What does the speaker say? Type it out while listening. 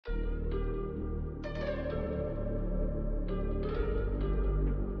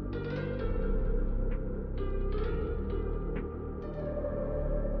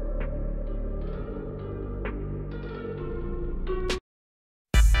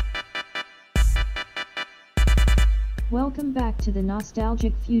Welcome back to the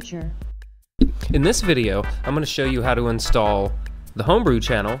nostalgic future. In this video, I'm going to show you how to install the homebrew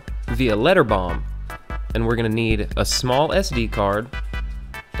channel via LetterBomb. And we're going to need a small SD card,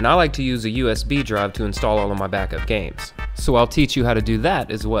 and I like to use a USB drive to install all of my backup games. So I'll teach you how to do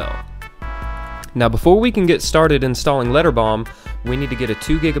that as well. Now before we can get started installing LetterBomb, we need to get a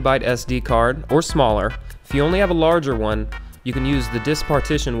 2 GB SD card or smaller. If you only have a larger one, you can use the disk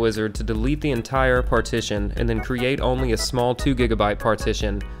partition wizard to delete the entire partition and then create only a small 2 GB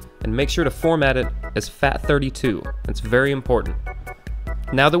partition, and make sure to format it as FAT32. That's very important.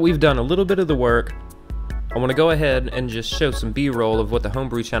 Now that we've done a little bit of the work, I want to go ahead and just show some B-roll of what the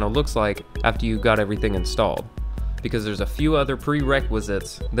homebrew channel looks like after you've got everything installed, because there's a few other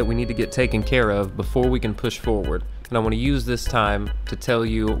prerequisites that we need to get taken care of before we can push forward, and I want to use this time to tell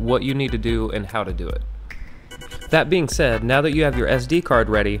you what you need to do and how to do it. That being said, now that you have your SD card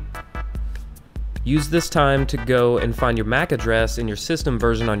ready, use this time to go and find your MAC address in your system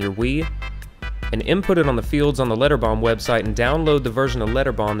version on your Wii and input it on the fields on the LetterBomb website and download the version of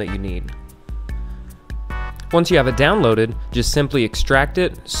LetterBomb that you need. Once you have it downloaded, just simply extract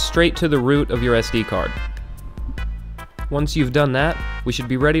it straight to the root of your SD card. Once you've done that, we should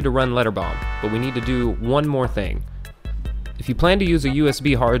be ready to run LetterBomb, but we need to do one more thing. If you plan to use a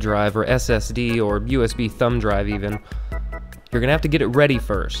USB hard drive or SSD or USB thumb drive even, you're going to have to get it ready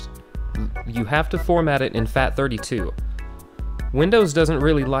first. You have to format it in FAT32. Windows doesn't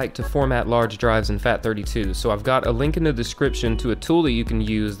really like to format large drives in FAT32, so I've got a link in the description to a tool that you can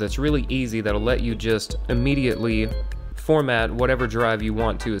use that's really easy that'll let you just immediately format whatever drive you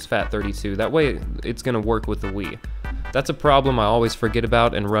want to as FAT32. That way it's going to work with the Wii. That's a problem I always forget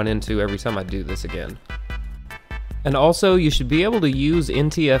about and run into every time I do this again. And also, you should be able to use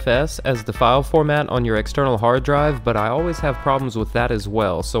NTFS as the file format on your external hard drive, but I always have problems with that as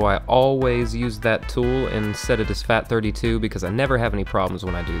well, so I always use that tool and set it as FAT32 because I never have any problems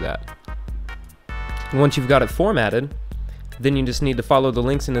when I do that. Once you've got it formatted, then you just need to follow the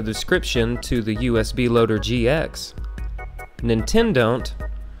links in the description to the USBLoaderGX, Nintendont,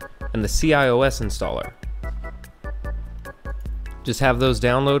 and the CIOS installer. Just have those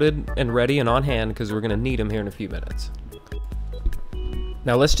downloaded and ready and on hand because we're going to need them here in a few minutes.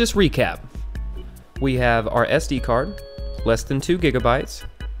 Now let's just recap. We have our SD card, less than 2 GB,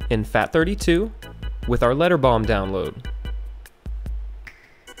 in FAT32 with our LetterBomb download.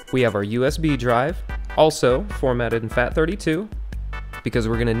 We have our USB drive, also formatted in FAT32 because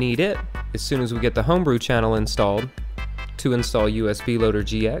we're going to need it as soon as we get the homebrew channel installed to install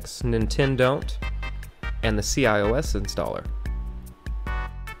USBLoaderGX, Nintendont, and the CIOS installer.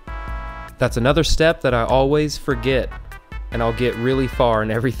 That's another step that I always forget, and I'll get really far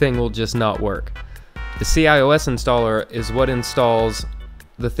and everything will just not work. The CIOS installer is what installs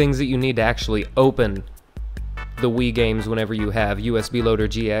the things that you need to actually open the Wii games whenever you have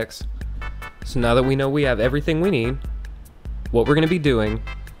USBLoaderGX. So now that we know we have everything we need, what we're going to be doing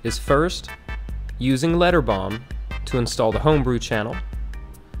is first using LetterBomb to install the homebrew channel,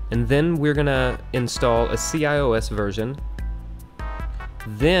 and then we're going to install a CIOS version.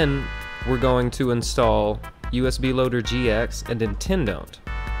 Then we're going to install USBLoaderGX and Nintendont.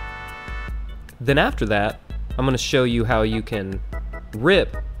 Then after that, I'm going to show you how you can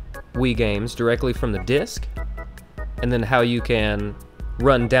rip Wii games directly from the disc, and then how you can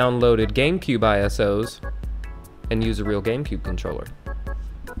run downloaded Gamecube ISOs and use a real Gamecube controller.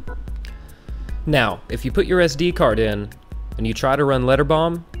 Now, if you put your SD card in and you try to run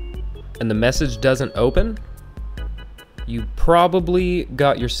LetterBomb and the message doesn't open, you probably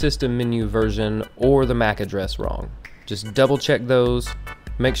got your system menu version or the MAC address wrong. Just double check those,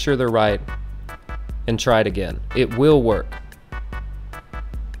 make sure they're right, and try it again. It will work.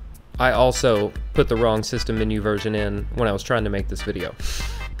 I also put the wrong system menu version in when I was trying to make this video.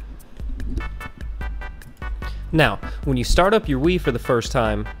 Now, when you start up your Wii for the first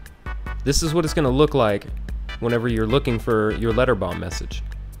time, this is what it's going to look like whenever you're looking for your LetterBomb message.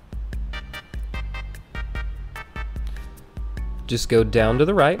 Just go down to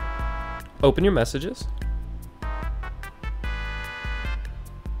the right, open your messages.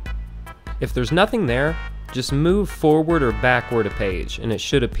 If there's nothing there, just move forward or backward a page and it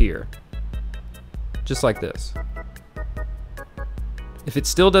should appear. Just like this. If it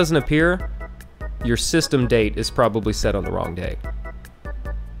still doesn't appear, your system date is probably set on the wrong day.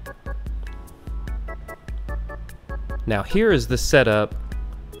 Now here is the setup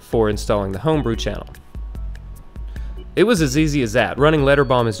for installing the homebrew channel. It was as easy as that. Running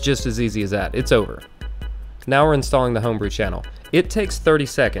LetterBomb is just as easy as that. It's over. Now we're installing the homebrew channel. It takes 30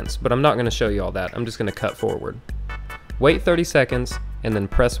 seconds, but I'm not going to show you all that. I'm just going to cut forward. Wait 30 seconds and then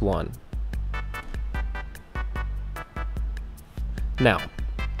press 1. Now,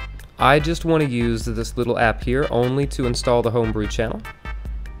 I just want to use this little app here only to install the homebrew channel.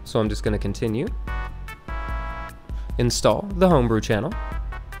 So I'm just going to continue. Install the homebrew channel.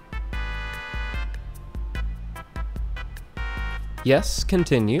 Yes,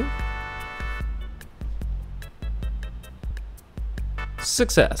 continue.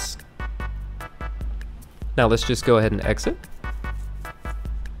 Success. Now let's just go ahead and exit.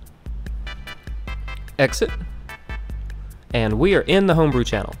 Exit. And we are in the homebrew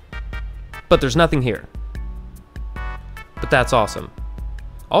channel. But there's nothing here. But that's awesome.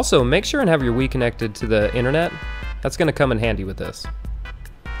 Also, make sure and have your Wii connected to the internet. That's going to come in handy with this.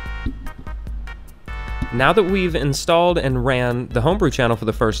 Now that we've installed and ran the homebrew channel for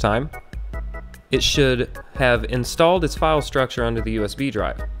the first time, it should have installed its file structure onto the USB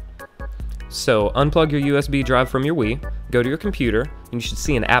drive. So unplug your USB drive from your Wii, go to your computer, and you should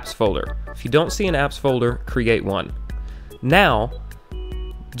see an apps folder. If you don't see an apps folder, create one. Now,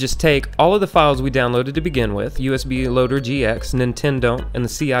 just take all of the files we downloaded to begin with, USBLoaderGX, Nintendont, and the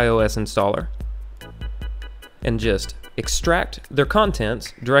CIOS installer, and just extract their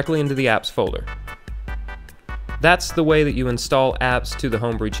contents directly into the apps folder. That's the way that you install apps to the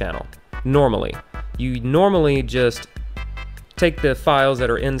homebrew channel. Normally. You normally just take the files that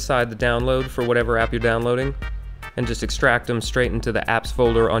are inside the download for whatever app you're downloading and just extract them straight into the apps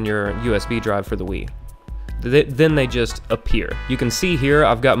folder on your USB drive for the Wii. Then they just appear. You can see here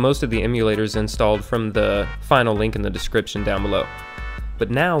I've got most of the emulators installed from the final link in the description down below.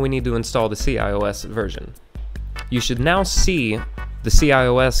 But now we need to install the CIOS version. You should now see the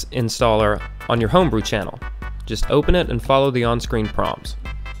CIOS installer on your homebrew channel. Just open it and follow the on-screen prompts.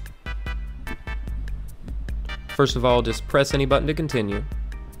 First of all, just press any button to continue.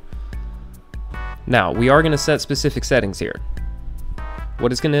 Now, we are going to set specific settings here.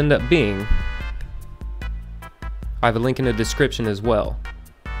 What it's going to end up being, I have a link in the description as well.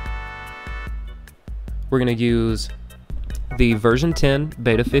 We're going to use the version 10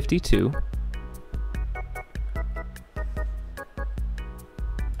 beta 52.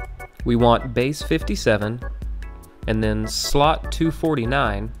 We want base 57, and then slot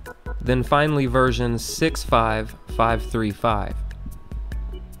 249, then finally version 65535.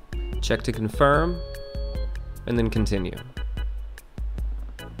 Check to confirm, and then continue.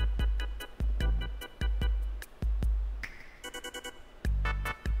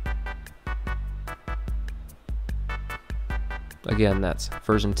 Again, that's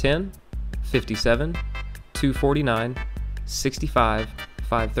version 10, 57, 249, 65,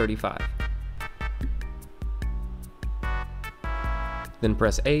 535. Then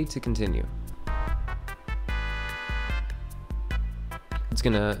press A to continue. It's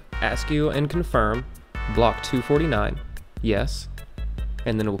going to ask you and confirm block 249, yes,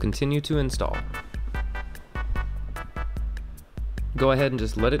 and then it will continue to install. Go ahead and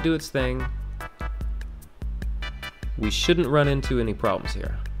just let it do its thing. We shouldn't run into any problems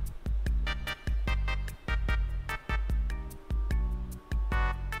here.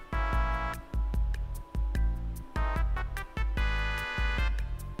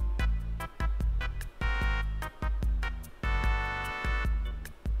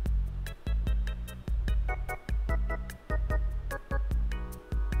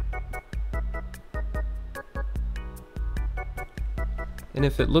 And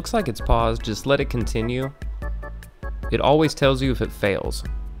if it looks like it's paused, just let it continue. It always tells you if it fails.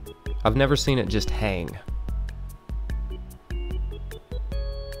 I've never seen it just hang.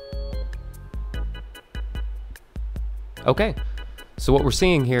 Okay, so what we're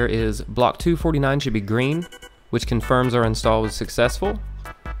seeing here is block 249 should be green, which confirms our install was successful,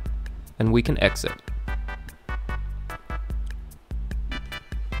 and we can exit.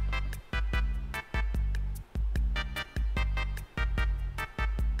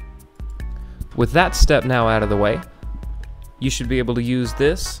 With that step now out of the way, you should be able to use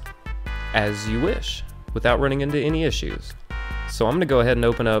this as you wish without running into any issues. So I'm going to go ahead and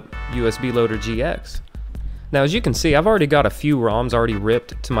open up USBLoaderGX. Now as you can see, I've already got a few ROMs already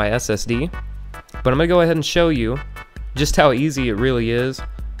ripped to my SSD, but I'm going to go ahead and show you just how easy it really is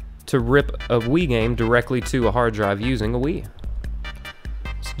to rip a Wii game directly to a hard drive using a Wii.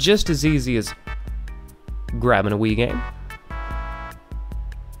 It's just as easy as grabbing a Wii game.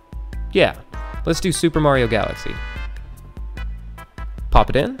 Yeah, let's do Super Mario Galaxy. Pop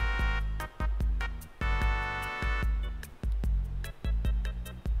it in.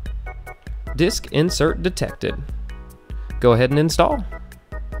 Disk insert detected. Go ahead and install.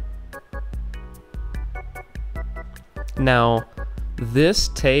 Now, this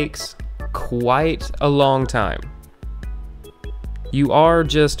takes quite a long time. You are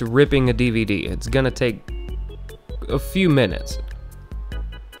just ripping a DVD. It's gonna take a few minutes.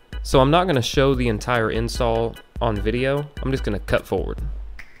 So I'm not going to show the entire install on video, I'm just going to cut forward.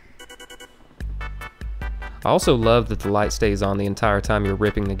 I also love that the light stays on the entire time you're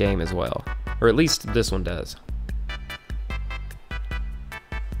ripping the game as well, or at least this one does.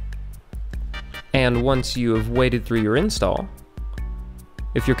 And once you have waded through your install,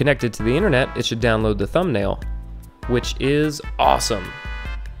 if you're connected to the internet, it should download the thumbnail, which is awesome.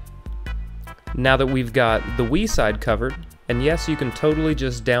 Now that we've got the Wii side covered, and yes, you can totally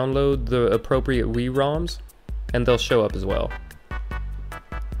just download the appropriate Wii ROMs, and they'll show up as well.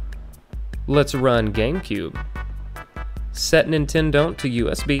 Let's run Gamecube. Set Nintendont to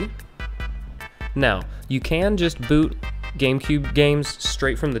USB. Now, you can just boot Gamecube games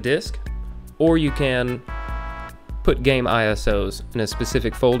straight from the disc, or you can put game ISOs in a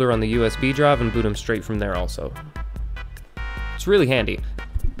specific folder on the USB drive and boot them straight from there also. It's really handy.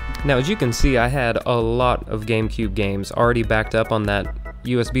 Now, as you can see, I had a lot of Gamecube games already backed up on that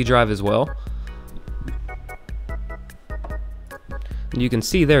USB drive as well. And you can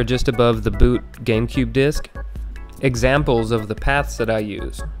see there just above the boot Gamecube disc, examples of the paths that I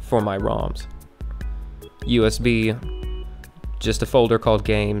use for my ROMs. USB, just a folder called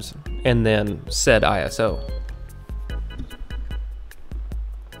games, and then said ISO.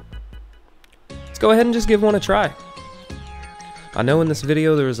 Let's go ahead and just give one a try. I know in this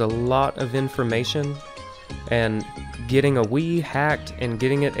video there's a lot of information, and getting a Wii hacked and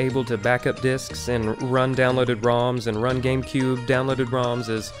getting it able to back up discs and run downloaded ROMs and run Gamecube downloaded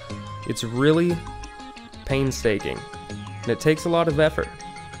ROMs it's really painstaking, and it takes a lot of effort.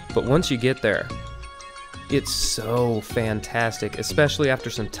 But once you get there, it's so fantastic, especially after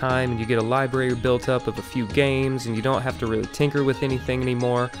some time and you get a library built up of a few games and you don't have to really tinker with anything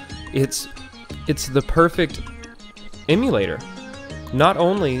anymore. It's the perfect emulator. Not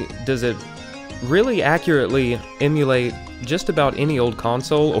only does it really accurately emulate just about any old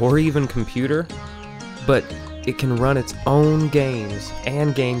console or even computer, but it can run its own games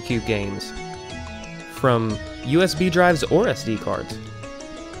and Gamecube games from USB drives or SD cards.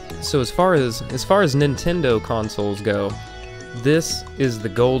 So as far as Nintendo consoles go, this is the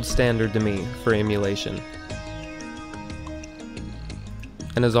gold standard to me for emulation.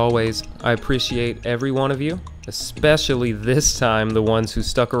 And as always, I appreciate every one of you, especially this time the ones who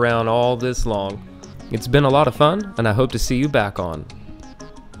stuck around all this long. It's been a lot of fun, and I hope to see you back on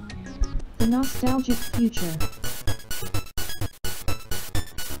The Nostalgic Future.